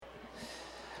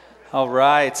All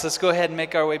right, so let's go ahead and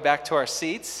make our way back to our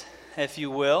seats, if you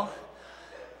will.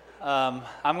 I'm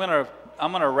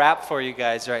gonna rap for you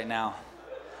guys right now.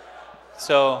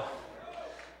 So,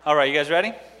 all right, you guys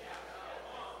ready?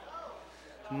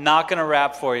 Not gonna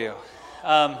rap for you.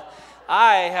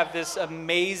 I have this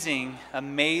amazing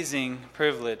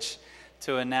privilege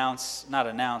to introduce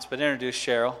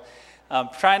Cheryl. I'm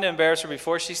trying to embarrass her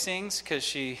before she sings because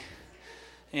she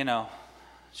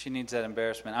needs that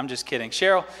embarrassment. I'm just kidding.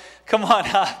 Cheryl, come on.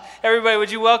 Everybody, would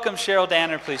you welcome Cheryl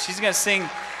Danner, please? She's going to sing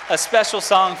a special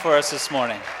song for us this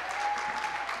morning.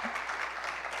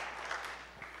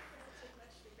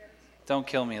 Don't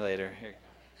kill me later. Here.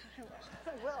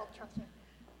 I will, trust me.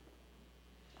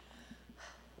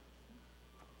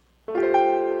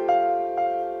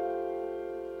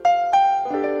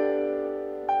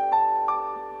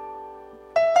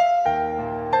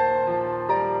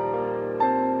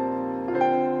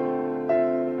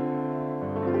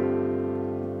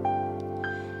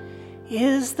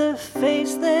 Is the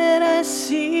face that I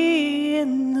see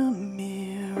in the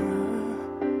mirror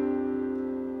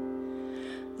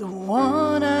the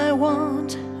one I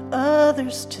want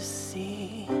others to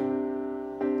see?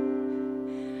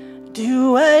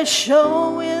 Do I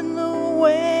show in the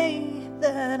way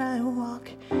that I walk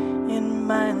in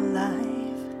my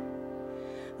life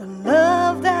the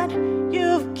love that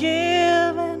you've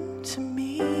given to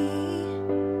me?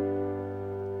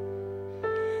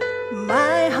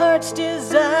 My heart's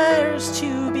desires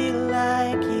to be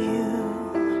like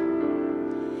you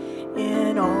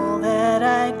in all that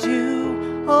I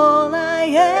do, all I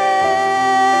am.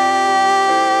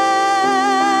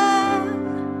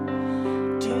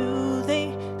 Do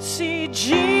they see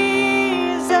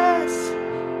Jesus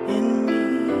in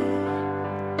me?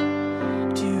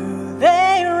 Do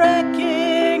they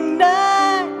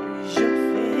recognize your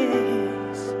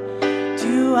face?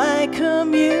 Do I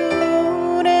communicate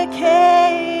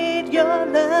your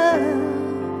love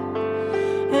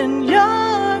and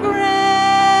your grace?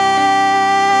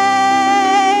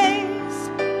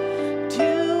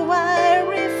 Do I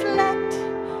reflect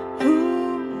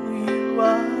who you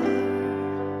are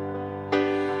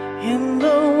in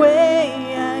the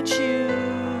way I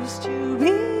choose to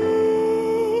be?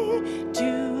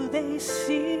 Do they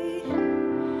see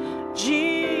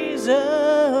Jesus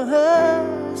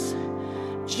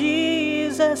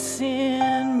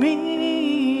in me?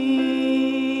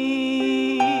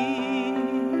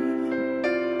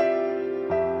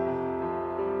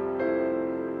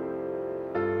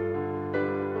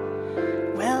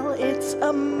 Well, it's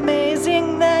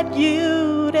amazing that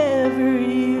you'd ever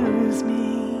use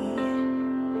me,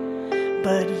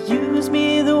 but use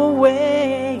me the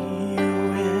way you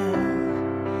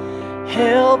will.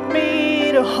 Help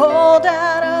me to hold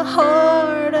out a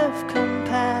heart of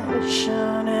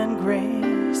compassion and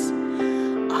grace,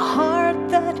 a heart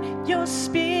that your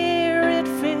spirit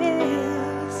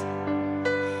fills.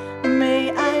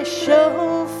 May I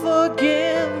show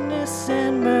forgiveness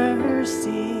and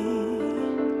mercy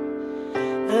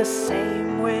the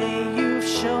same way you've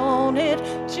shown it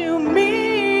to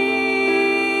me.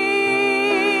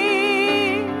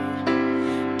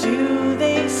 Do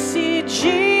they see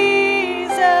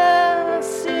Jesus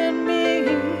in me?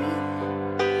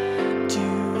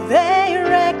 Do they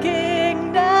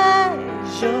recognize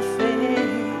your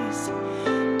face?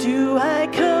 Do I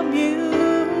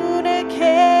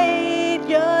communicate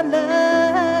your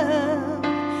love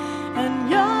and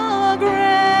your grace?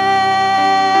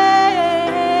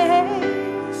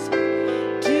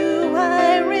 Do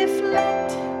I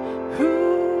reflect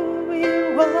who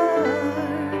you are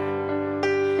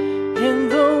in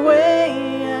the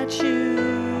way I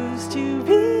choose to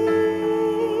be?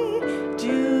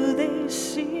 Do they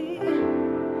see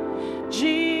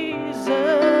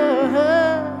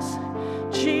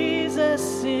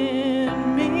Jesus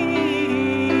in me?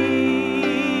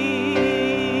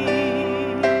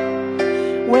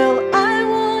 Well, I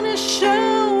want to show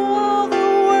all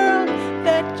the world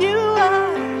that you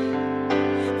are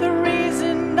the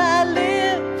reason I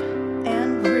live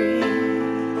and breathe.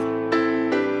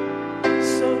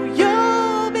 So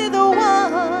you'll be the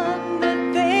one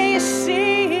that they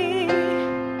see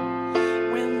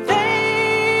when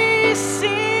they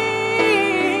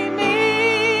see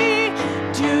me.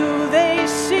 Do they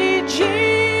see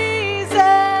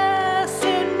Jesus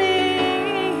in me?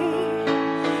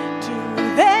 Do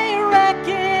they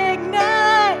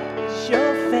recognize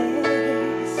your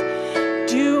face?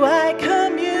 Do I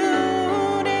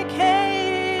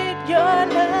communicate your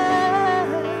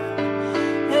love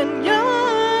and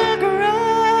your grace?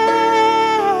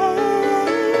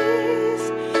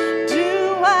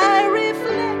 Do I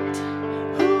reflect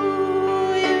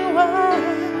who you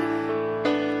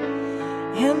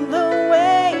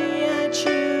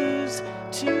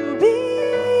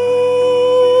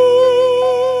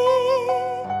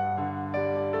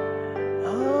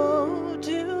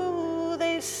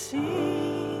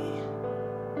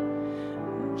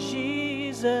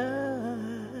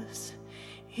Jesus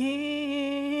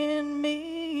in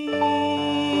me.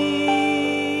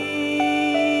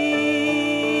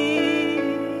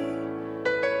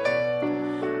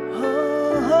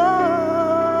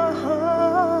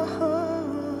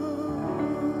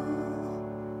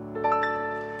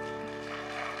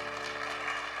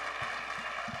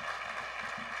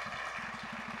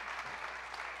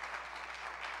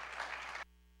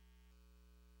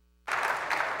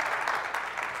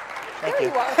 Thank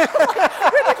you.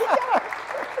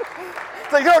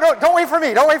 It's like, no, don't wait for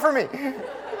me. Don't wait for me.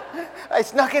 I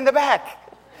snuck in the back.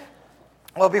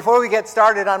 Well, before we get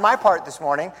started on my part this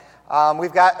morning,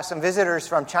 we've got some visitors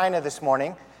from China this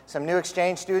morning, some new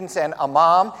exchange students and a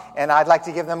mom, and I'd like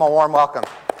to give them a warm welcome.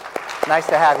 Nice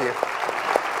to have you.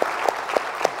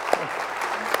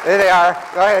 There they are.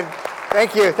 Go ahead.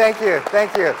 Thank you. Thank you.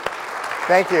 Thank you.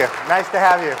 Thank you. Nice to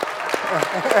have you.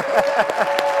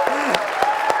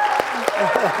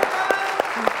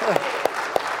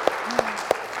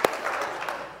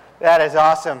 That is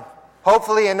awesome.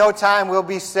 Hopefully in no time we'll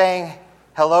be saying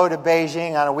hello to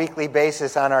Beijing on a weekly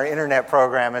basis on our internet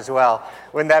program as well.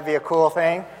 Wouldn't that be a cool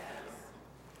thing?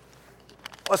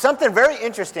 Well, something very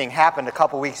interesting happened a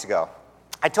couple weeks ago.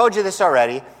 I told you this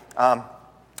already.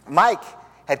 Mike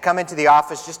had come into the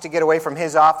office just to get away from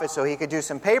his office so he could do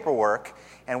some paperwork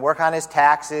and work on his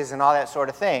taxes and all that sort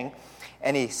of thing.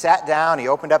 And he sat down, he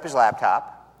opened up his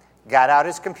laptop, got out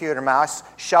his computer mouse,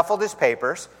 shuffled his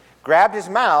papers, grabbed his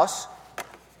mouse,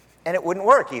 and it wouldn't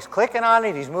work. He's clicking on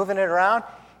it, he's moving it around.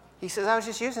 He says, I was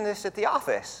just using this at the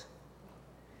office.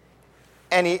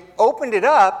 And he opened it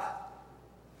up,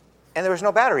 and there was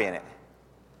no battery in it.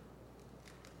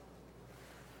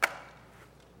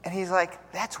 And he's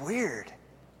like, that's weird.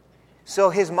 So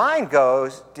his mind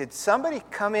goes, did somebody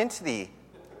come into the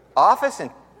office and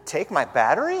take my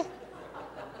battery?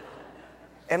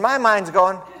 And my mind's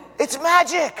going, it's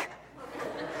magic!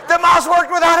 The mouse worked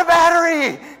without a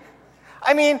battery!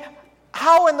 I mean,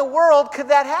 how in the world could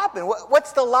that happen?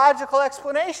 What's the logical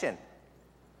explanation?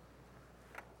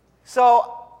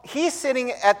 So he's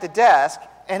sitting at the desk,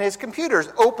 and his computer's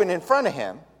open in front of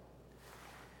him.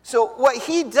 So what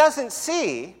he doesn't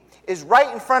see is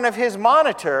right in front of his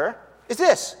monitor is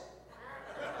this.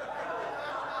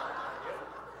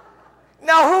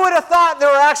 Now, who would have thought there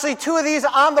were actually two of these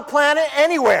on the planet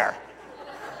anywhere?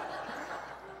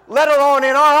 Let alone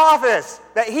in our office,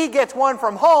 that he gets one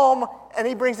from home and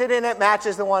he brings it in, it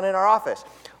matches the one in our office.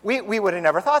 We would have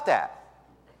never thought that.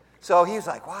 So he was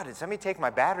like, wow, did somebody take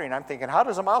my battery? And I'm thinking, how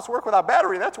does a mouse work without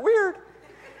battery? That's weird.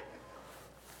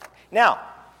 Now,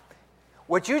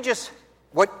 what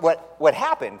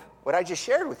happened, what I just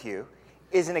shared with you,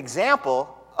 is an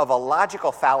example of a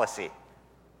logical fallacy.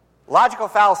 Logical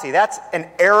fallacy, that's an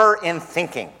error in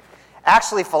thinking.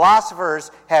 Actually,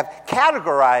 philosophers have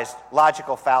categorized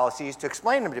logical fallacies to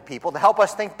explain them to people to help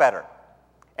us think better.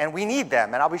 And we need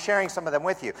them, and I'll be sharing some of them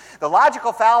with you. The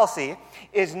logical fallacy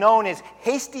is known as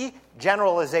hasty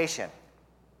generalization,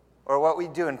 or what we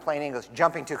do in plain English,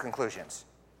 jumping to conclusions.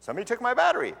 Somebody took my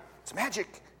battery. It's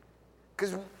magic,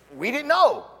 because we didn't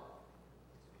know.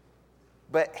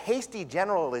 But hasty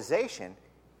generalization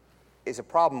is a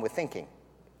problem with thinking.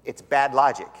 It's bad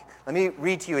logic. Let me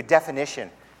read to you a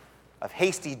definition of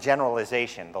hasty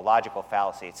generalization, the logical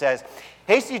fallacy. It says,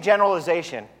 hasty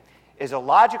generalization is a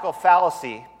logical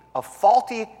fallacy of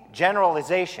faulty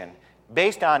generalization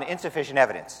based on insufficient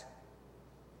evidence.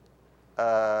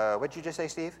 What did you just say,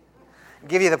 Steve? I'll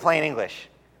give you the plain English.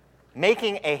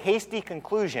 Making a hasty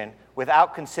conclusion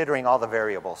without considering all the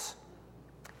variables.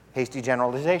 Hasty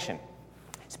generalization.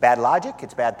 It's bad logic,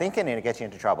 it's bad thinking, and it gets you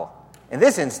into trouble. In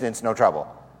this instance, no trouble.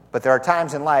 But there are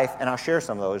times in life, and I'll share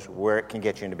some of those, where it can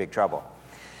get you into big trouble.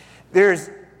 There's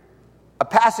a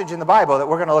passage in the Bible that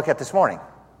we're going to look at this morning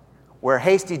where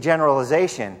hasty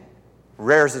generalization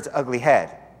rears its ugly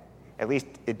head. At least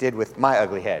it did with my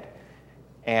ugly head.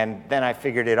 And then I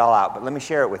figured it all out. But let me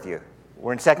share it with you.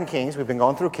 We're in 2 Kings. We've been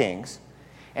going through Kings.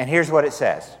 And here's what it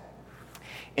says.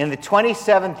 In the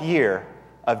 27th year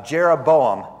of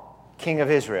Jeroboam, king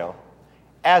of Israel,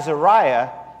 Azariah,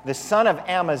 the son of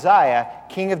Amaziah,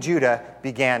 king of Judah,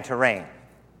 began to reign.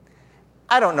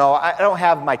 I don't know. I don't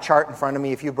have my chart in front of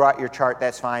me. If you brought your chart,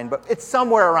 that's fine. But it's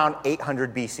somewhere around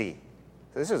 800 BC.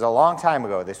 So this is a long time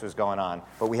ago this was going on.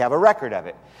 But we have a record of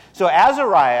it. So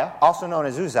Azariah, also known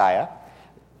as Uzziah,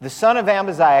 the son of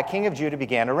Amaziah, king of Judah,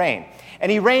 began to reign.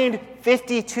 And he reigned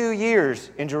 52 years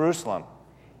in Jerusalem.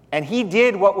 And he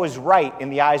did what was right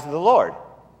in the eyes of the Lord.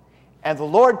 And the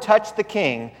Lord touched the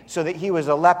king so that he was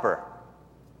a leper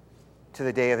to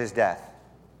the day of his death.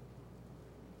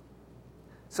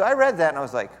 So I read that and I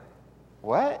was like,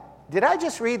 what? did I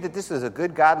just read that this was a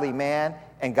good, godly man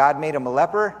and God made him a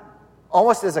leper?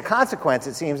 Almost as a consequence,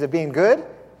 it seems, of being good?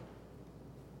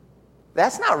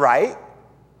 That's not right.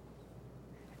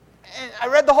 And I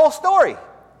read the whole story,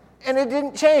 and it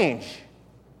didn't change.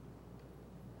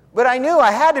 But I knew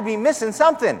I had to be missing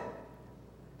something.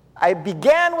 I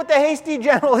began with the hasty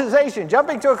generalization,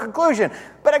 jumping to a conclusion,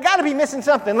 but I got to be missing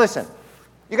something. Listen,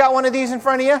 you got one of these in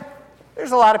front of you?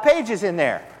 There's a lot of pages in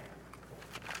there.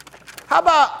 How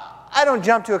about I don't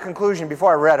jump to a conclusion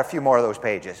before I read a few more of those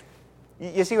pages?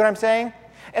 You see what I'm saying?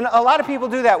 And a lot of people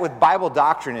do that with Bible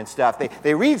doctrine and stuff.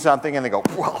 They read something and they go,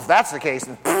 well, if that's the case,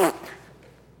 then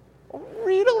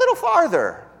read a little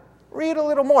farther. Read a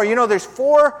little more. You know, there's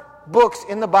 4 books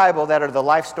in the Bible that are the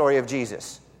life story of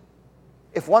Jesus.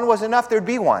 If one was enough, there'd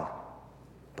be one.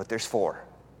 But there's 4.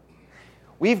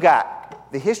 We've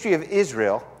got the history of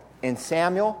Israel in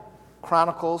Samuel,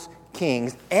 Chronicles,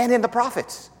 Kings, and in the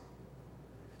prophets.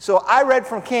 So I read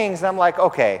from Kings, and I'm like,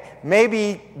 okay,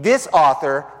 maybe this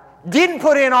author didn't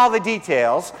put in all the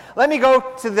details. Let me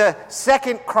go to the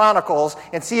 2nd Chronicles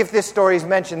and see if this story is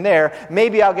mentioned there.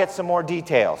 Maybe I'll get some more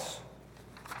details.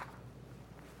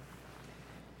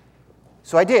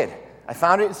 So I did. I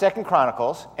found it in 2nd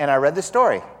Chronicles, and I read the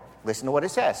story. Listen to what it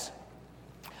says.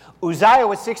 Uzziah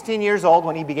was 16 years old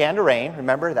when he began to reign.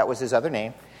 Remember, that was his other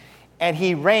name. And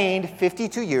he reigned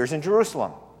 52 years in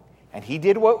Jerusalem. And he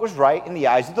did what was right in the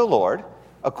eyes of the Lord,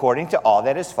 according to all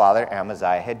that his father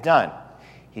Amaziah had done.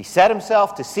 He set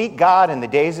himself to seek God in the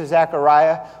days of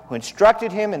Zechariah, who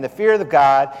instructed him in the fear of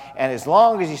God, and as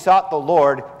long as he sought the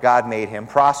Lord, God made him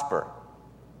prosper.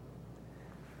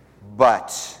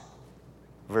 But,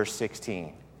 verse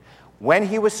 16, when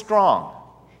he was strong,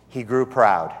 he grew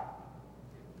proud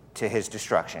to his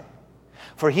destruction.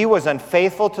 For he was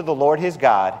unfaithful to the Lord his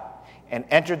God, and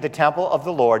entered the temple of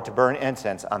the Lord to burn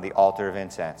incense on the altar of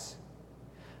incense.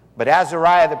 But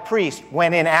Azariah the priest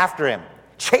went in after him,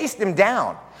 chased him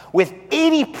down with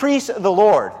 80 priests of the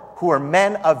Lord who are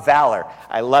men of valor.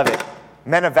 I love it.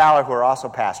 Men of valor who are also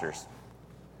pastors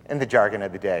in the jargon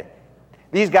of the day.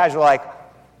 These guys are like,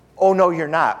 oh, no, you're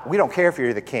not. We don't care if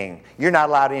you're the king. You're not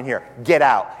allowed in here. Get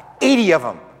out. 80 of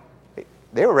them.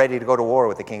 They were ready to go to war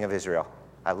with the king of Israel.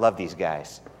 I love these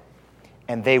guys.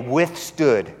 And they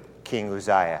withstood King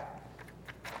Uzziah.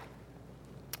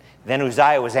 Then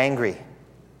Uzziah was angry.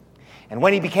 And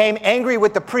when he became angry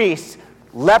with the priests,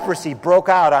 leprosy broke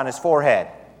out on his forehead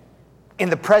in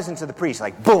the presence of the priests.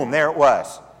 Like, boom, there it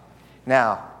was.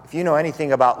 Now, if you know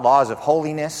anything about laws of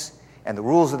holiness and the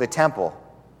rules of the temple,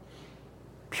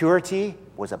 purity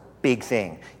was a big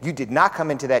thing. You did not come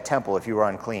into that temple if you were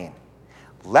unclean.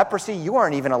 Leprosy, you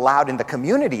weren't even allowed in the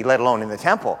community, let alone in the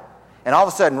temple. And all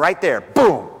of a sudden, right there,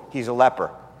 boom, he's a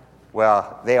leper.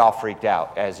 Well, they all freaked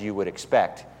out, as you would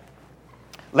expect.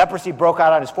 Leprosy broke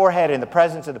out on his forehead in the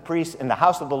presence of the priests in the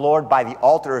house of the Lord by the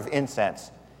altar of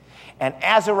incense. And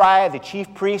Azariah, the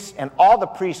chief priest, and all the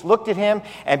priests looked at him,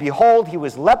 and behold, he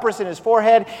was leprous in his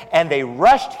forehead, and they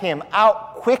rushed him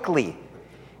out quickly.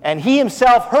 And he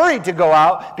himself hurried to go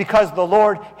out because the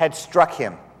Lord had struck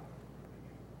him.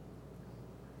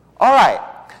 All right,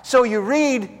 so you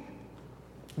read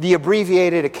the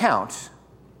abbreviated account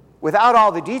without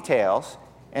all the details,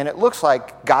 and it looks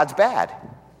like God's bad.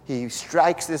 He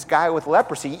strikes this guy with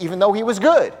leprosy even though he was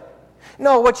good.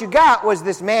 No, what you got was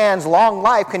this man's long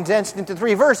life condensed into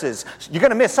 3 verses. You're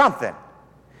going to miss something.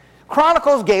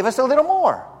 Chronicles gave us a little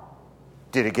more.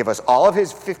 Did it give us all of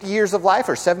his 50 years of life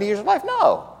or 70 years of life?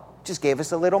 No, it just gave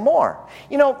us a little more.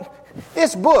 You know,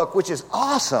 this book, which is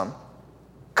awesome,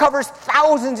 covers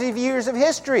thousands of years of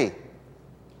history.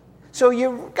 So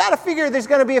you've got to figure there's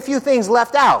going to be a few things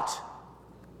left out.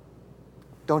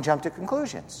 Don't jump to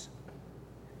conclusions.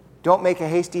 Don't make a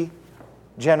hasty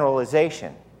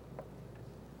generalization.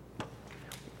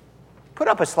 Put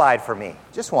up a slide for me,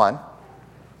 just one.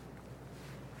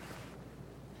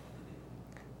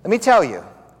 Let me tell you,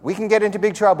 we can get into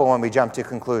big trouble when we jump to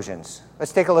conclusions.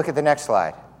 Let's take a look at the next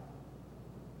slide.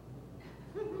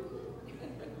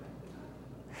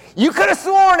 You could have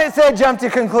sworn it said jump to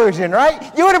conclusion,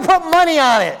 right? You would have put money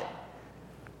on it.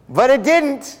 But it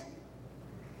didn't.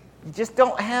 You just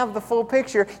don't have the full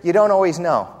picture. You don't always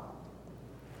know.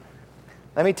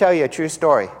 Let me tell you a true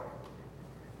story.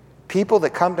 People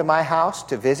that come to my house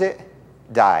to visit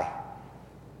die.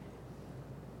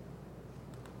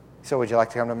 So would you like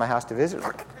to come to my house to visit?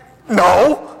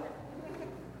 No.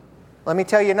 Let me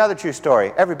tell you another true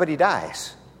story. Everybody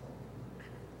dies.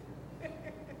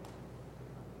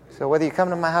 So whether you come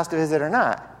to my house to visit or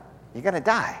not, you're going to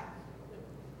die.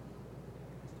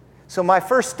 So my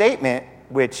first statement,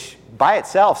 which by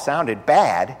itself sounded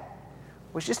bad,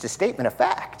 was just a statement of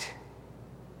fact.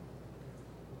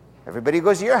 Everybody who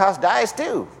goes to your house dies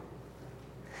too.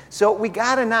 So we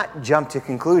got to not jump to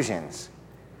conclusions.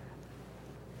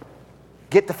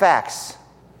 Get the facts,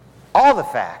 all the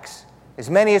facts, as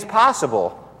many as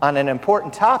possible on an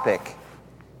important topic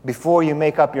before you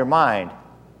make up your mind.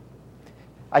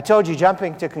 I told you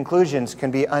jumping to conclusions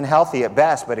can be unhealthy at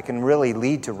best, but it can really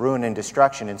lead to ruin and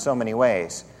destruction in so many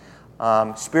ways.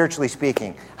 Spiritually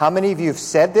speaking, how many of you have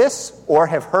said this or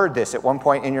have heard this at one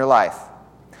point in your life?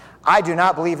 I do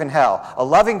not believe in hell. A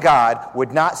loving God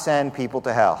would not send people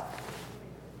to hell.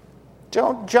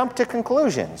 Don't jump to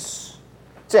conclusions.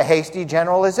 It's a hasty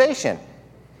generalization.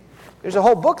 There's a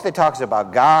whole book that talks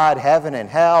about God, heaven, and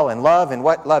hell, and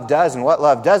what love does and what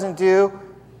love doesn't do.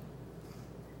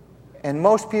 And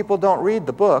most people don't read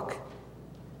the book.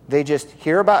 They just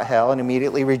hear about hell and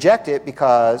immediately reject it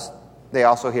because they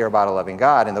also hear about a loving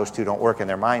God, and those two don't work in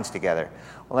their minds together.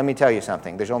 Well, let me tell you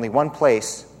something. There's only one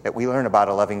place that we learn about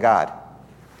a loving God.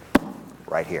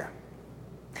 Right here.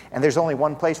 And there's only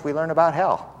one place we learn about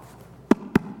hell.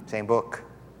 Same book.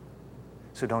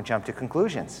 So don't jump to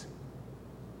conclusions.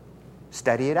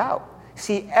 Study it out.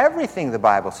 See everything the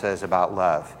Bible says about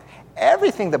love.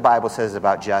 Everything the Bible says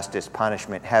about justice,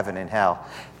 punishment, heaven, and hell.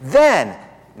 Then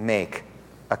make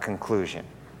a conclusion.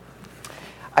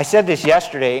 I said this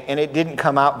yesterday, and it didn't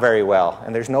come out very well.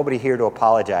 And there's nobody here to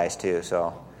apologize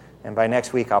to. And by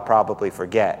next week, I'll probably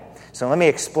forget. So let me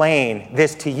explain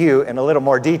this to you in a little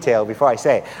more detail before I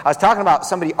say it. I was talking about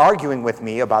somebody arguing with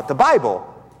me about the Bible.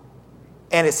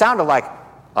 And it sounded like,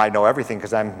 I know everything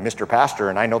because I'm Mr. Pastor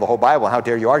and I know the whole Bible. How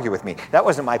dare you argue with me? That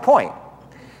wasn't my point.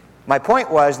 My point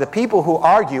was the people who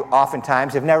argue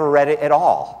oftentimes have never read it at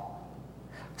all.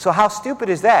 So how stupid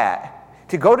is that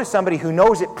to go to somebody who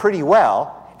knows it pretty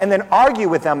well and then argue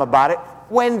with them about it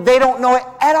when they don't know it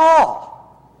at all?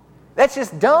 That's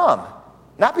just dumb.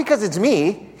 Not because it's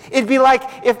me. It'd be like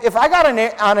if I got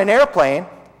on an airplane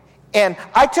and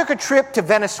I took a trip to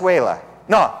Venezuela.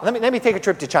 No, let me take a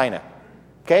trip to China,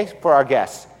 okay, for our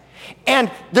guests.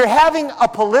 And they're having a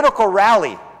political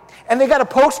rally, and they got a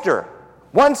poster.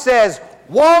 One says,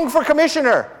 Wong for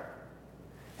commissioner.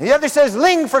 And the other says,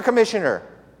 Ling for commissioner.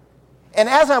 And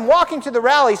as I'm walking to the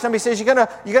rally, somebody says, you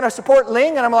gonna support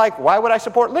Ling? And I'm like, why would I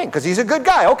support Ling? Because he's a good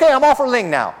guy. Okay, I'm all for Ling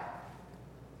now.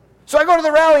 So I go to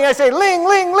the rally and I say, Ling,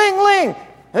 Ling, Ling, Ling.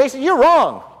 And they say, you're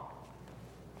wrong.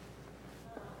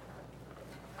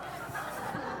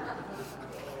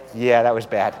 Yeah, that was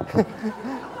bad.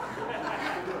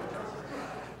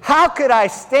 How could I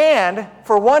stand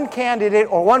for one candidate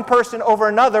or one person over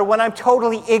another when I'm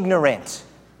totally ignorant?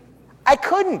 I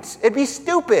couldn't. It'd be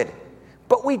stupid.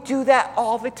 But we do that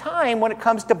all the time when it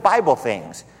comes to Bible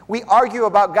things. We argue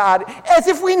about God as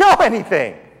if we know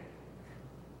anything.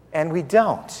 And we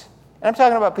don't. And I'm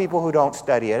talking about people who don't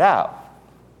study it out.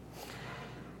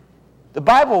 The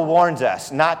Bible warns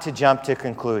us not to jump to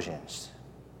conclusions.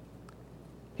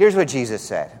 Here's what Jesus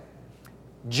said.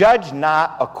 Judge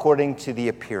not according to the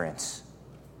appearance,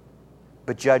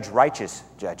 but judge righteous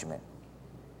judgment.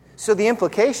 So the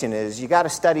implication is you got to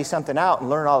study something out and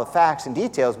learn all the facts and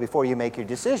details before you make your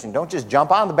decision. Don't just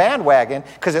jump on the bandwagon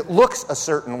because it looks a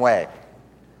certain way.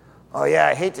 Oh yeah,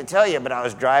 I hate to tell you, but I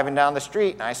was driving down the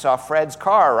street and I saw Fred's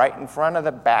car right in front of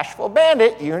the bashful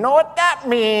bandit. You know what that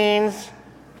means.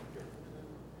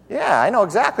 Yeah, I know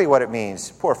exactly what it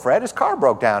means. Poor Fred, his car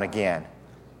broke down again.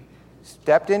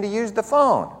 Stepped in to use the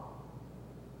phone.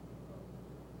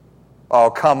 Oh,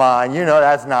 come on, you know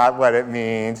that's not what it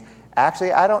means.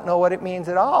 Actually, I don't know what it means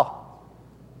at all.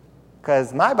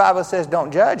 Because my Bible says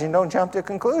don't judge and don't jump to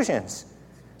conclusions.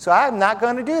 So I'm not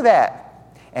going to do that.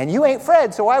 And you ain't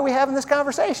Fred, so why are we having this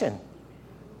conversation?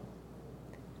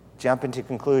 Jumping to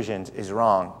conclusions is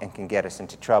wrong and can get us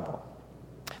into trouble.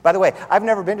 By the way, I've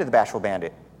never been to the Bashful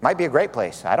Bandit. Might be a great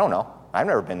place. I don't know. I've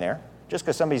never been there. Just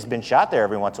because somebody's been shot there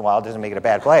every once in a while doesn't make it a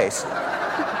bad place.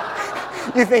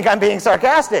 You think I'm being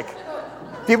sarcastic.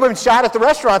 People have been shot at the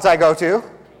restaurants I go to.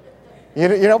 You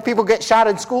know, people get shot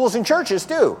in schools and churches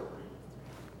too.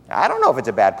 I don't know if it's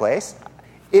a bad place.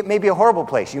 It may be a horrible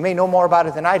place. You may know more about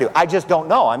it than I do. I just don't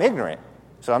know. I'm ignorant.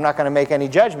 So I'm not going to make any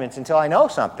judgments until I know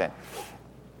something.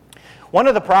 One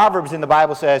of the Proverbs in the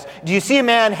Bible says, do you see a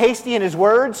man hasty in his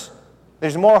words?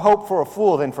 There's more hope for a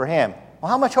fool than for him. Well,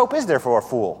 how much hope is there for a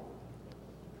fool?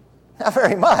 Not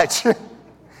very much.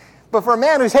 But for a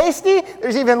man who's hasty,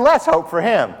 there's even less hope for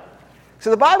him. So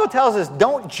the Bible tells us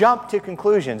don't jump to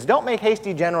conclusions. Don't make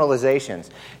hasty generalizations.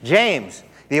 James,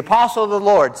 the apostle of the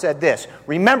Lord, said this.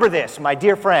 Remember this, my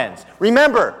dear friends.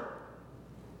 Remember,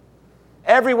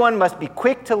 everyone must be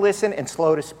quick to listen and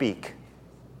slow to speak.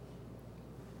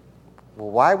 Well,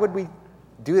 why would we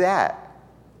do that?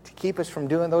 To keep us from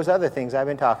doing those other things I've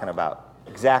been talking about.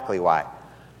 Exactly why.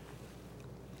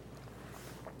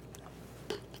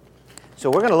 So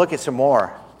we're going to look at some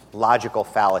more logical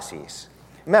fallacies.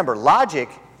 Remember, logic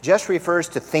just refers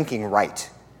to thinking right.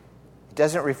 It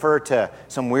doesn't refer to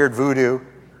some weird voodoo.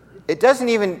 It doesn't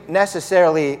even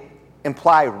necessarily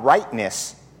imply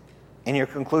rightness in your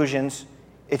conclusions.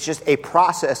 It's just a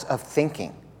process of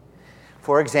thinking.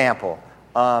 For example,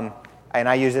 and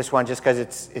I use this one just because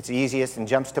it's easiest and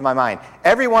jumps to my mind.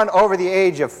 Everyone over the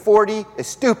age of 40 is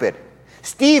stupid.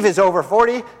 Steve is over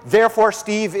 40, therefore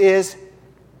Steve is...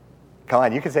 Come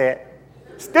on, you can say it.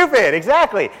 Stupid,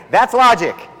 exactly. That's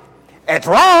logic. It's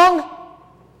wrong,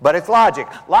 but it's logic.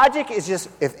 Logic is just,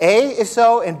 if A is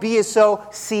so and B is so,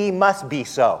 C must be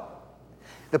so.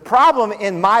 The problem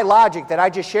in my logic that I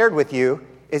just shared with you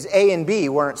is A and B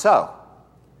weren't so.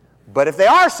 But if they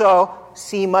are so,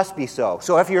 C must be so.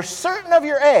 So if you're certain of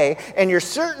your A and you're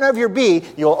certain of your B,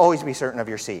 you'll always be certain of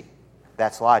your C.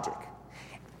 That's logic.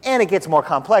 And it gets more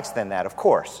complex than that, of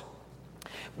course.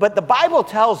 But the Bible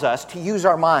tells us to use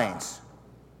our minds.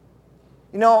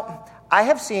 You know, I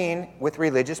have seen with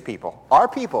religious people, our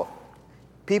people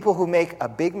who make a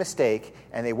big mistake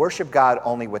and they worship God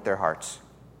only with their hearts.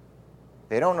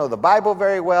 They don't know the Bible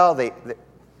very well.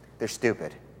 They're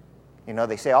stupid. You know,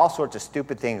 they say all sorts of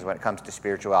stupid things when it comes to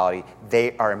spirituality.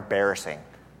 They are embarrassing.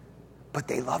 But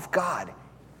they love God,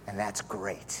 and that's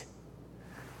great.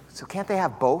 So can't they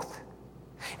have both?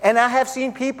 And I have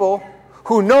seen people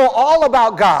who know all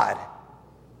about God,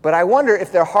 but I wonder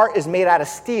if their heart is made out of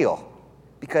steel,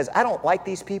 because I don't like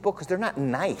these people because they're not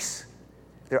nice.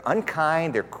 They're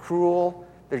unkind, they're cruel,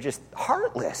 they're just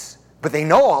heartless, but they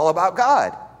know all about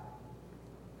God.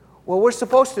 Well, we're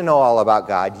supposed to know all about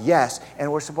God, yes,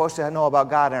 and we're supposed to know about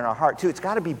God in our heart too. It's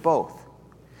got to be both.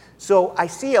 So I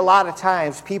see a lot of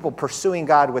times people pursuing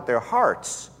God with their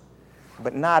hearts,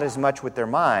 but not as much with their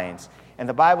minds. And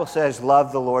the Bible says,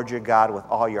 love the Lord your God with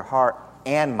all your heart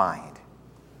and mind.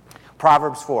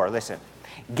 Proverbs 4, listen.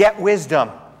 Get wisdom.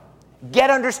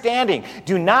 Get understanding.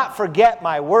 Do not forget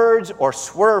my words or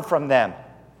swerve from them.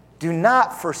 Do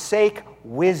not forsake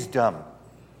wisdom.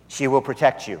 She will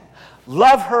protect you.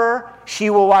 Love her.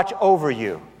 She will watch over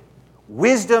you.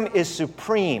 Wisdom is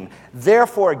supreme.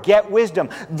 Therefore, get wisdom.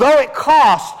 Though it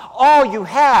costs all you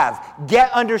have,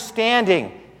 get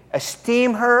understanding.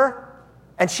 Esteem her,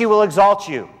 and she will exalt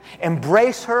you.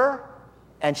 Embrace her,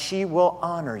 and she will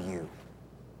honor you.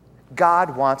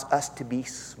 God wants us to be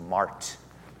smart,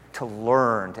 to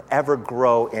learn, to ever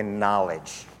grow in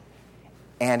knowledge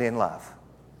and in love,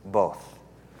 both.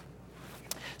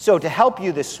 So to help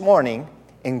you this morning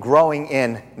in growing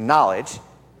in knowledge,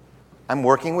 I'm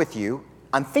working with you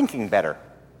on thinking better.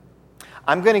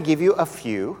 I'm going to give you a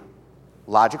few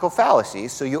logical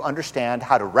fallacies so you understand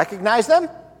how to recognize them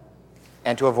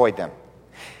and to avoid them.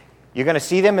 You're going to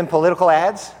see them in political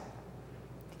ads.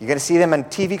 You're going to see them in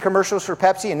TV commercials for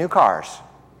Pepsi and new cars.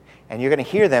 And you're going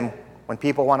to hear them when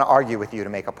people want to argue with you to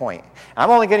make a point.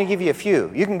 I'm only going to give you a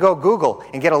few. You can go Google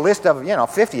and get a list of,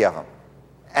 50 of them.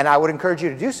 And I would encourage you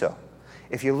to do so.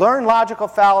 If you learn logical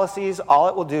fallacies, all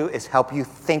it will do is help you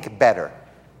think better.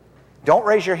 Don't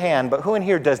raise your hand, but who in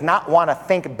here does not want to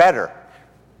think better?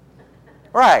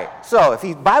 Right. So if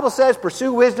the Bible says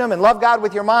pursue wisdom and love God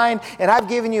with your mind, and I've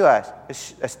given you a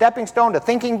stepping stone to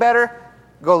thinking better,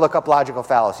 go look up logical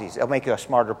fallacies. It'll make you a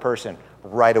smarter person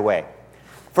right away.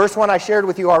 First one I shared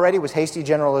with you already was hasty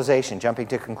generalization, jumping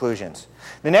to conclusions.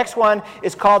 The next one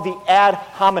is called the ad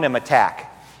hominem attack.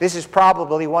 This is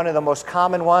probably one of the most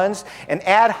common ones. An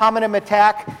ad hominem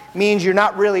attack means you're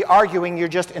not really arguing, you're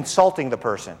just insulting the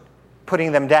person,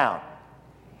 putting them down.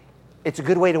 It's a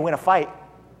good way to win a fight,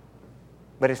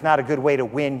 but it's not a good way to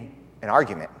win an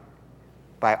argument.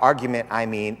 By argument, I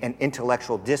mean an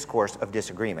intellectual discourse of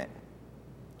disagreement.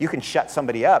 You can shut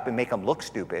somebody up and make them look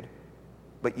stupid,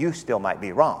 but you still might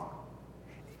be wrong.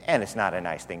 And it's not a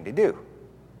nice thing to do.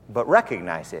 But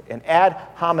recognize it. An ad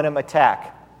hominem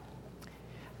attack.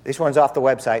 This one's off the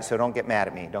website, so don't get mad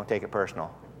at me. Don't take it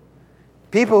personal.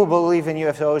 People who believe in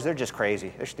UFOs, they're just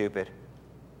crazy. They're stupid.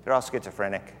 They're all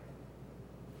schizophrenic.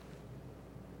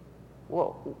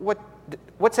 Well,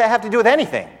 what's that have to do with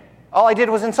anything? All I did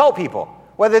was insult people.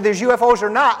 Whether there's UFOs or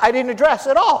not, I didn't address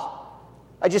at all.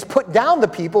 I just put down the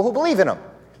people who believe in them.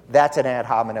 That's an ad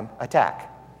hominem attack.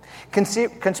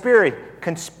 Conspiracy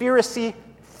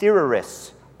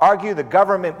theorists argue the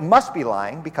government must be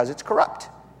lying because it's corrupt.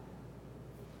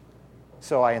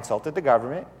 So I insulted the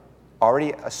government,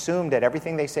 already assumed that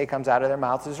everything they say comes out of their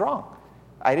mouths is wrong.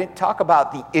 I didn't talk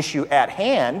about the issue at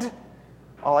hand.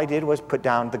 All I did was put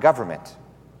down the government.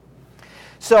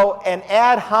 So an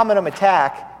ad hominem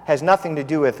attack has nothing to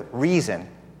do with reason.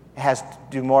 It has to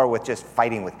do more with just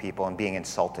fighting with people and being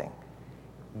insulting.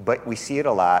 But we see it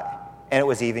a lot, and it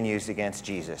was even used against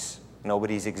Jesus.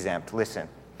 Nobody's exempt. Listen.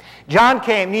 John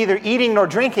came neither eating nor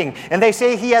drinking, and they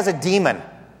say he has a demon.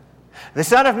 The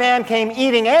Son of Man came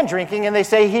eating and drinking, and they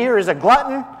say here is a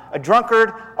glutton, a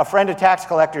drunkard, a friend of tax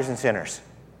collectors and sinners.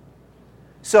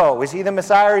 So, is he the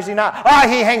Messiah or is he not?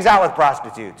 He hangs out with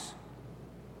prostitutes.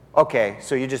 Okay,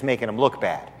 so you're just making him look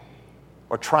bad,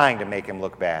 or trying to make him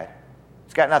look bad.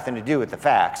 It's got nothing to do with the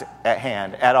facts at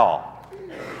hand at all.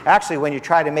 Actually, when you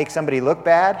try to make somebody look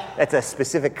bad, that's a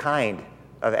specific kind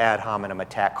of ad hominem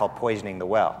attack called poisoning the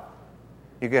well.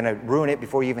 You're going to ruin it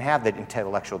before you even have the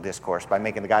intellectual discourse by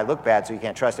making the guy look bad so you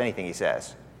can't trust anything he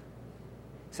says.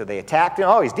 So they attacked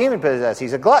him. He's demon-possessed.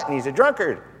 He's a glutton. He's a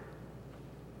drunkard.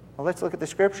 Well, let's look at the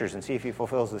Scriptures and see if he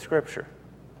fulfills the Scripture.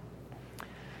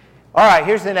 All right,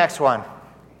 here's the next one.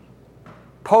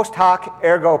 Post hoc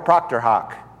ergo propter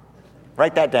hoc.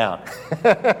 Write that down.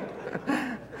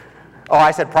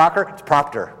 I said procer? It's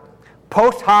propter.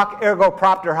 Post hoc ergo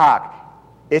propter hoc.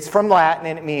 It's from Latin,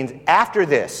 and it means after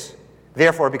this,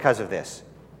 therefore because of this.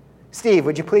 Steve,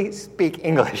 would you please speak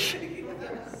English?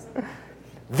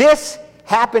 This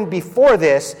happened before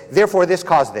this, therefore this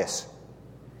caused this.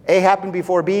 A happened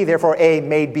before B, therefore A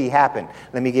made B happen.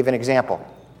 Let me give an example.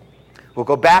 We'll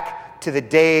go back to the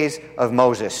days of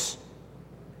Moses.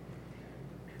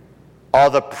 All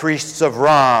the priests of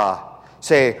Ra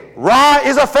say, Ra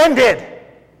is offended.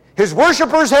 His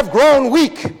worshipers have grown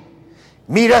weak.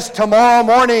 Meet us tomorrow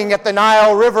morning at the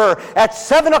Nile River at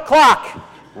 7 o'clock.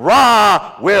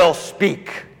 Ra will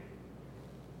speak.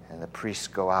 And the priests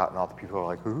go out and all the people are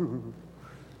like, ooh.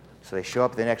 So they show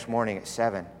up the next morning at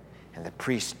 7. And the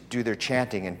priests do their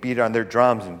chanting and beat on their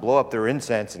drums and blow up their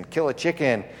incense and kill a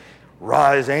chicken.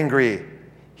 Ra is angry.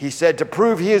 He said, to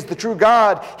prove he is the true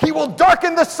God, he will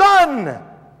darken the sun.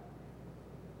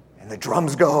 And the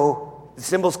drums go, the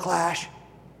cymbals clash,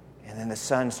 and then the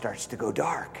sun starts to go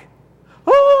dark.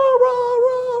 Ah, Ra,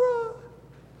 Ra, Ra.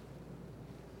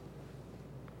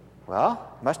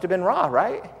 Well, must have been Ra,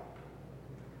 right?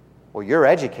 Well, you're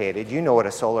educated. You know what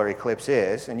a solar eclipse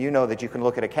is, and you know that you can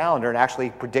look at a calendar and actually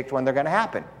predict when they're going to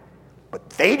happen. But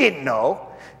they didn't know.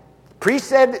 The priest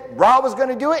said Ra was going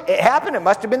to do it. It happened. It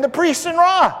must have been the priests and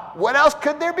Ra. What else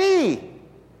could there be?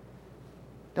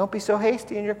 Don't be so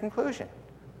hasty in your conclusion.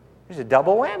 There's a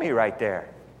double whammy right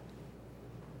there.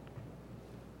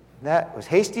 That was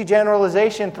hasty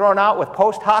generalization thrown out with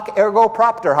post hoc ergo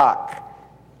propter hoc.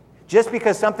 Just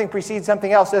because something precedes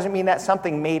something else doesn't mean that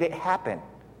something made it happen.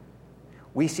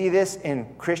 We see this in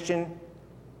Christian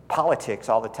politics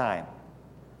all the time.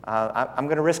 I'm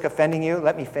going to risk offending you.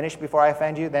 Let me finish before I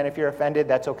offend you. Then if you're offended,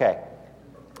 that's okay.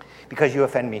 Because you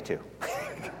offend me too.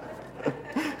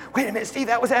 Wait a minute, Steve,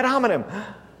 that was ad hominem.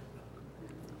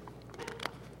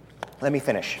 Let me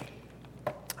finish.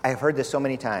 I have heard this so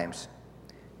many times.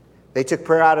 They took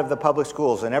prayer out of the public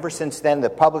schools, and ever since then, the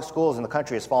public schools in the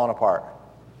country has fallen apart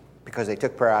because they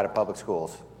took prayer out of public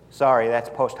schools. Sorry, that's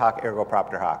post hoc ergo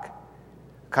propter hoc.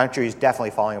 Country is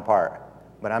definitely falling apart,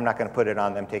 but I'm not going to put it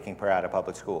on them taking prayer out of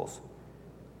public schools.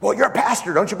 Well, you're a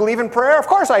pastor. Don't you believe in prayer? Of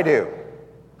course I do.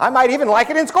 I might even like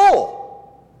it in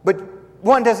school. But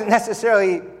one doesn't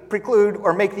necessarily preclude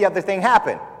or make the other thing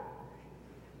happen.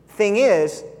 Thing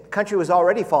is, the country was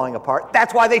already falling apart.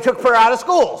 That's why they took prayer out of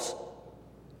schools.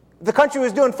 If the country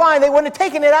was doing fine, they wouldn't have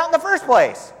taken it out in the first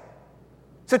place.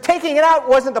 So taking it out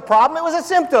wasn't the problem. It was a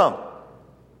symptom.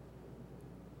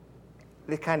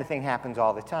 This kind of thing happens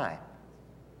all the time.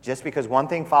 Just because one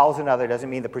thing follows another doesn't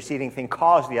mean the preceding thing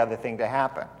caused the other thing to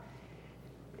happen.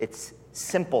 It's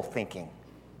simple thinking,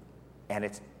 and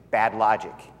it's bad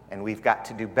logic, and we've got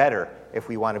to do better if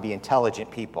we want to be intelligent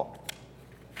people.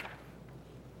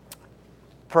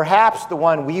 Perhaps the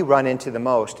one we run into the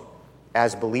most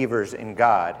as believers in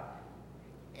God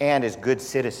and as good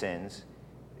citizens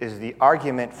is the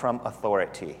argument from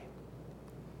authority.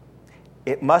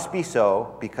 It must be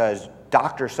so because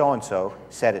Dr. So-and-so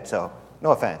said it so.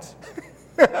 No offense.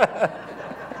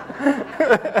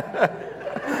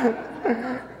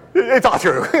 It's all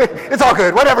true. It's all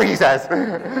good, whatever he says.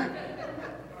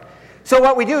 So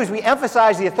what we do is we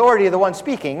emphasize the authority of the one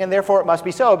speaking, and therefore it must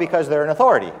be so because they're an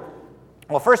authority.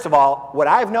 Well, first of all, what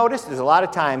I've noticed is a lot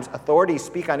of times authorities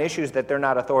speak on issues that they're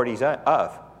not authorities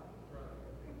of.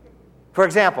 For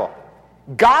example,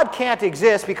 God can't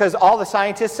exist because all the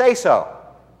scientists say so.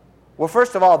 Well,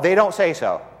 first of all, they don't say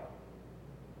so.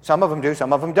 Some of them do,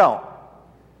 some of them don't.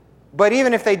 But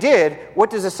even if they did, what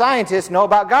does a scientist know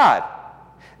about God?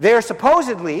 They are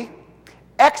supposedly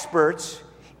experts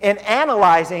in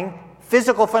analyzing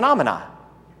physical phenomena.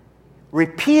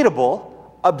 Repeatable,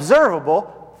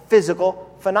 observable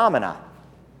physical phenomena.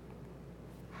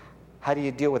 How do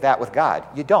you deal with that with God?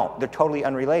 You don't. They're totally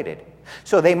unrelated.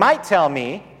 So they might tell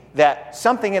me that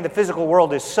something in the physical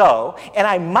world is so, and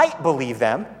I might believe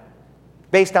them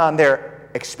based on their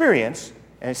experience,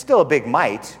 and it's still a big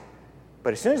might,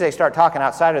 but as soon as they start talking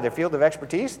outside of their field of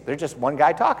expertise, they're just one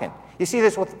guy talking. You see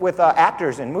this with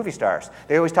actors and movie stars.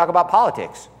 They always talk about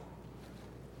politics.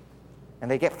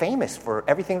 And they get famous for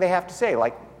everything they have to say.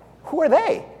 Like, who are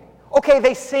they? Okay,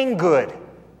 they sing good.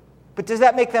 But does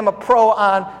that make them a pro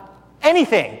on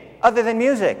anything other than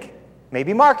music?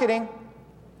 Maybe marketing.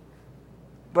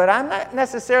 But I'm not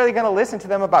necessarily going to listen to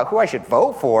them about who I should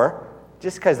vote for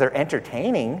just because they're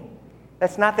entertaining.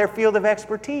 That's not their field of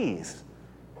expertise.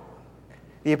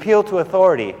 The appeal to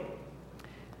authority.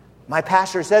 My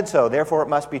pastor said so, therefore it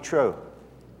must be true.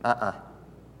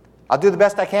 I'll do the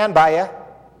best I can by you.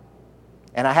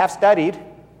 And I have studied,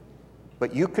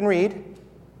 but you can read,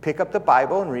 pick up the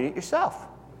Bible and read it yourself,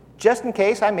 just in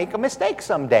case I make a mistake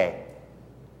someday.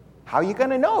 How are you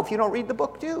going to know if you don't read the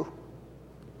book too?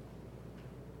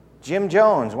 Jim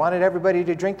Jones wanted everybody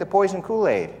to drink the poison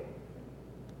Kool-Aid.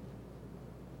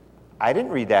 I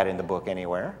didn't read that in the book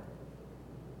anywhere.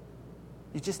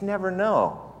 You just never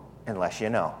know unless you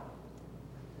know.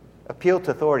 Appeal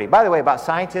to authority. By the way, about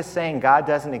scientists saying God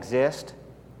doesn't exist,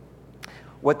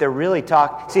 what they're really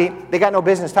see, they got no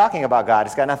business talking about God.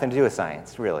 It's got nothing to do with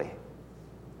science, really.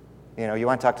 You know, you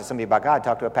want to talk to somebody about God,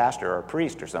 talk to a pastor or a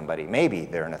priest or somebody. Maybe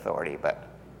they're an authority, but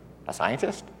a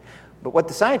scientist? But what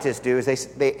the scientists do is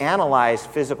they analyze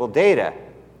physical data.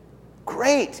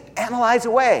 Great, analyze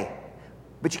away.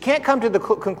 But you can't come to the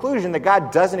conclusion that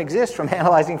God doesn't exist from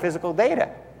analyzing physical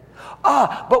data.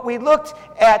 But we looked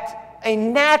at a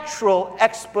natural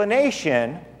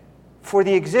explanation for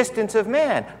the existence of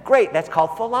man. Great, that's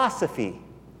called philosophy.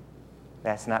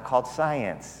 That's not called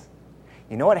science.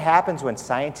 You know what happens when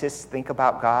scientists think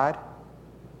about God?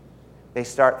 They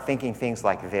start thinking things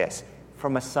like this,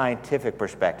 from a scientific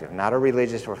perspective, not a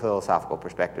religious or philosophical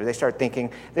perspective. They start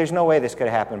thinking, there's no way this could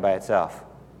have happened by itself.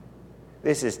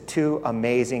 This is too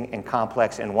amazing and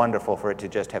complex and wonderful for it to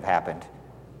just have happened.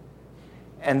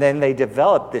 And then they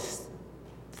develop this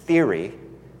theory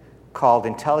called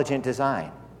intelligent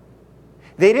design.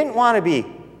 They didn't want to be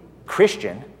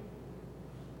Christian.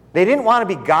 They didn't want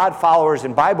to be God followers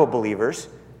and Bible believers,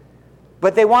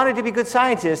 but they wanted to be good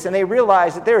scientists, and they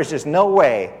realized that there is just no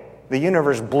way the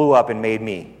universe blew up and made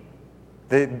me.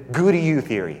 The goo to you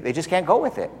theory. They just can't go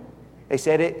with it. They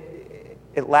said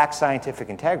it lacks scientific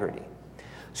integrity.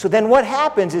 So then what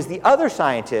happens is the other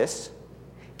scientists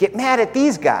get mad at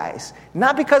these guys,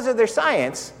 not because of their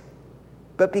science,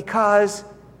 but because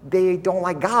they don't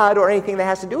like God or anything that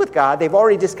has to do with God. They've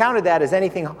already discounted that as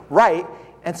anything right,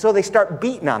 and so they start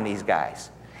beating on these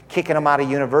guys, kicking them out of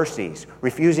universities,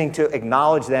 refusing to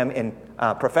acknowledge them in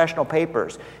professional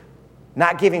papers,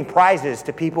 not giving prizes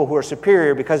to people who are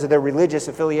superior because of their religious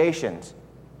affiliations.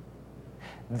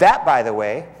 That, by the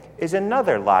way, is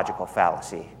another logical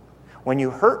fallacy. When you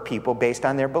hurt people based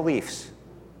on their beliefs,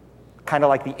 kind of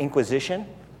like the Inquisition,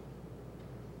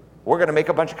 we're going to make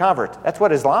a bunch of converts. That's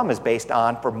what Islam is based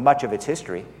on for much of its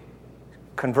history.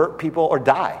 Convert people or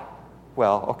die.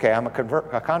 Well, okay, I'm a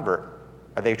convert.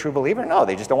 Are they a true believer? No,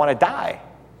 they just don't want to die.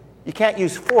 You can't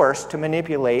use force to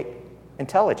manipulate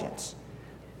intelligence.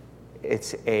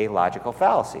 It's a logical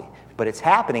fallacy. But it's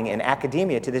happening in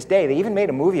academia to this day. They even made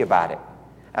a movie about it.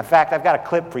 In fact, I've got a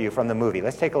clip for you from the movie.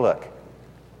 Let's take a look.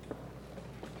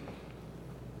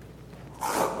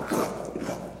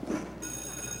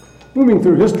 Moving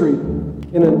through history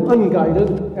in an unguided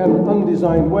and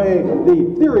undesigned way,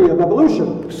 the theory of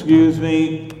evolution. Excuse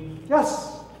me,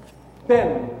 Yes,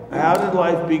 Ben. how did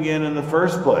life begin in the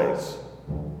first place?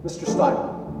 Mr.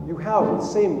 Stein, you have the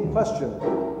same question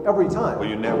every time. Well,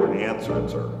 you never answer it,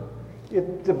 sir.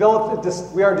 It developed,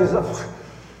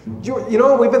 you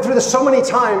know, we've been through this so many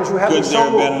times. You haven't Could there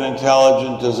have been an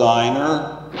intelligent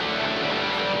designer?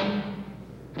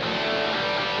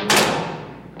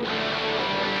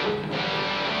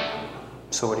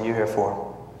 So what are you here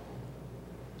for?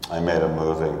 I made a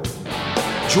movie.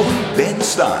 Join Ben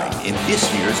Stein in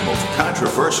this year's most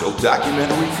controversial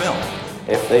documentary film.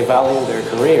 If they value their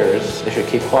careers, they should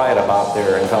keep quiet about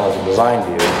their intelligent design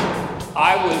views.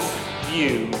 I was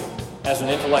viewed as an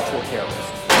intellectual terrorist.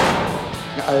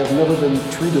 I have never been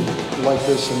treated like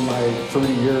this in my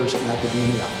 30 years in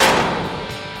academia.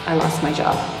 I lost my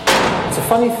job. It's a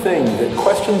funny thing that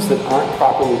questions that aren't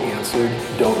properly answered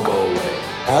don't go away.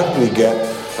 How did we get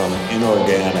from an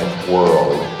inorganic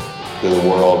world to the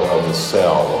world of the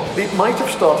cell? It might have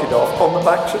started off on the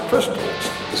backs of crystals.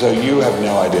 So you have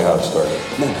no idea how it started?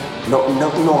 No,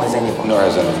 nor has anyone. Nor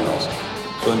has anyone else.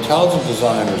 So intelligent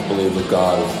designers believe that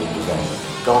God is the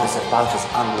designer. God is about as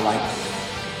unlikely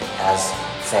as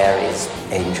fairies,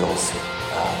 angels,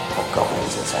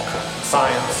 hobgoblins, etc.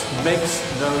 Science makes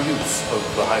no use of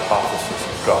the hypothesis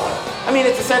of God. I mean,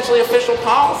 it's essentially official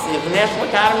policy of the National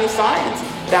Academy of Science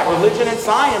that religion and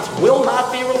science will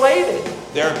not be related.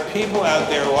 There are people out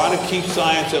there who want to keep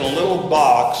science in a little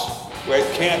box where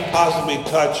it can't possibly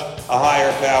touch a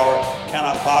higher power,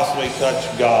 cannot possibly touch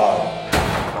God.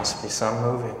 Must be some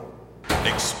movie.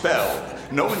 Expelled.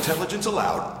 No intelligence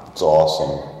allowed. It's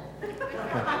awesome.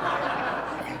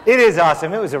 It is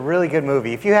awesome. It was a really good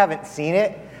movie. If you haven't seen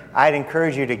it, I'd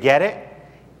encourage you to get it.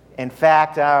 In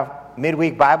fact,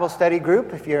 midweek Bible study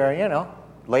group, if you're,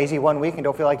 lazy one week and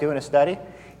don't feel like doing a study,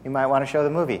 you might want to show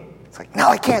the movie. It's like, no,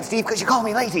 I can't, Steve, because you call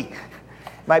me lazy.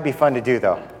 Might be fun to do,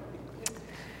 though.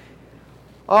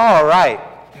 All right.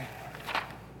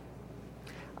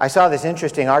 I saw this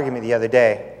interesting argument the other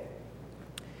day.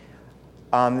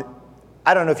 I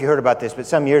don't know if you heard about this, but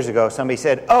some years ago, somebody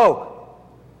said,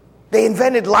 they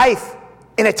invented life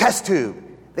in a test tube.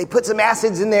 They put some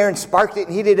acids in there and sparked it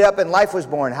and heated it up and life was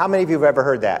born. How many of you have ever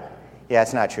heard that? Yeah,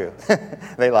 it's not true.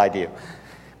 They lied to you.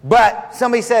 But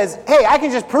somebody says, hey, I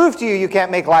can just prove to you you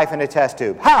can't make life in a test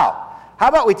tube. How? How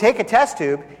about we take a test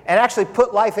tube and actually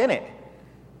put life in it?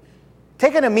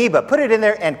 Take an amoeba, put it in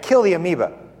there and kill the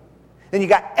amoeba. Then you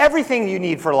got everything you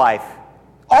need for life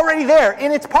already there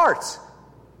in its parts.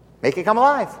 Make it come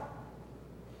alive.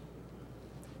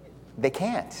 They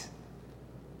can't.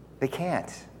 They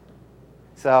can't.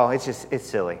 So it's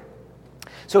silly.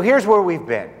 So here's where we've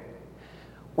been.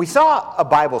 We saw a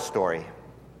Bible story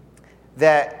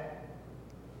that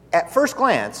at first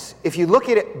glance, if you look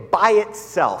at it by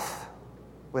itself,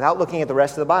 without looking at the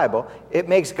rest of the Bible, it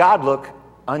makes God look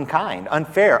unkind,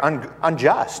 unfair,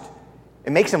 unjust.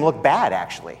 It makes him look bad,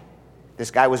 actually. This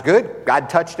guy was good,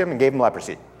 God touched him and gave him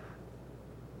leprosy.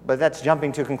 But that's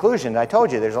jumping to conclusions. I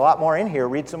told you, there's a lot more in here.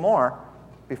 Read some more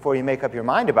before you make up your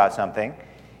mind about something.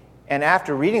 And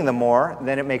after reading them more,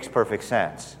 then it makes perfect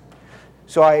sense.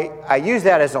 So I use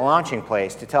that as a launching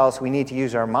place to tell us we need to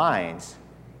use our minds,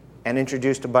 and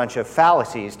introduced a bunch of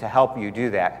fallacies to help you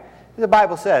do that. The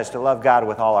Bible says to love God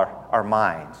with all our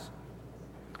minds.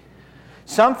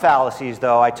 Some fallacies,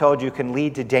 though, I told you, can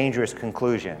lead to dangerous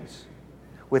conclusions.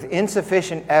 With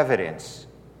insufficient evidence,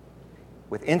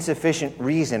 with insufficient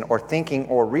reason or thinking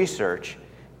or research,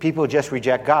 people just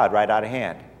reject God right out of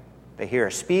hand. They hear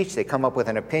a speech, they come up with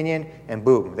an opinion, and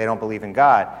boom, they don't believe in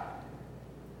God.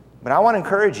 But I want to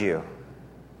encourage you,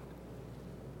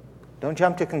 don't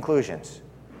jump to conclusions.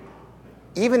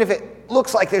 Even if it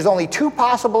looks like there's only two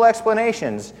possible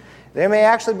explanations, there may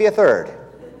actually be a third.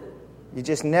 You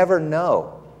just never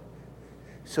know.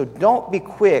 So don't be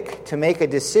quick to make a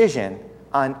decision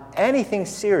on anything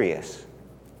serious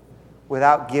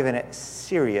without giving it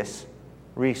serious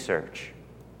research.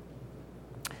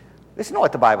 Listen to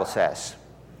what the Bible says.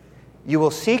 You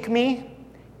will seek me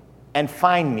and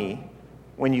find me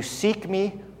when you seek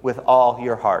me with all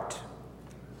your heart.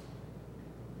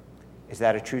 Is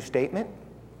that a true statement?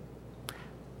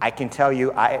 I can tell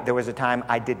you, there was a time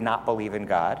I did not believe in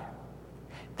God.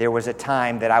 There was a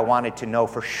time that I wanted to know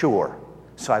for sure.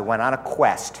 So I went on a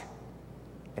quest.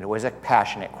 And it was a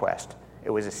passionate quest.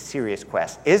 It was a serious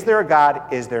quest. Is there a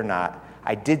God? Is there not?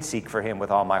 I did seek for him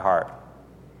with all my heart.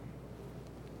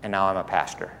 And now I'm a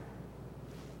pastor.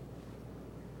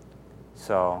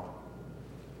 So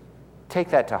take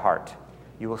that to heart.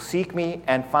 You will seek me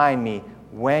and find me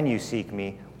when you seek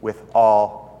me with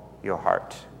all your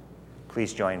heart.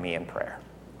 Please join me in prayer.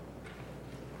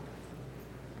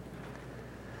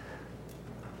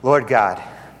 Lord God,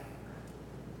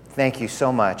 thank you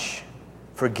so much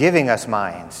for giving us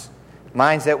minds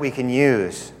that we can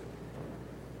use,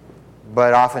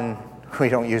 but often we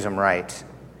don't use them right.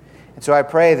 And so I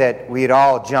pray that we'd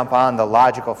all jump on the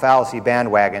logical fallacy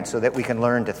bandwagon so that we can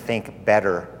learn to think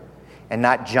better and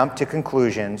not jump to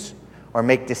conclusions or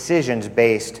make decisions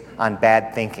based on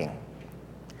bad thinking.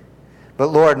 But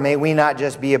Lord, may we not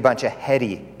just be a bunch of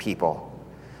heady people,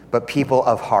 but people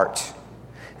of heart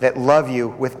that love you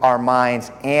with our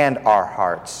minds and our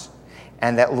hearts,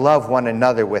 and that love one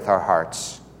another with our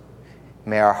hearts.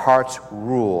 May our hearts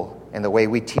rule in the way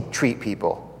we treat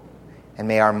people, and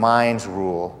may our minds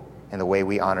rule in the way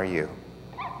we honor you.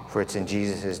 For it's in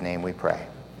Jesus' name we pray.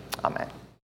 Amen.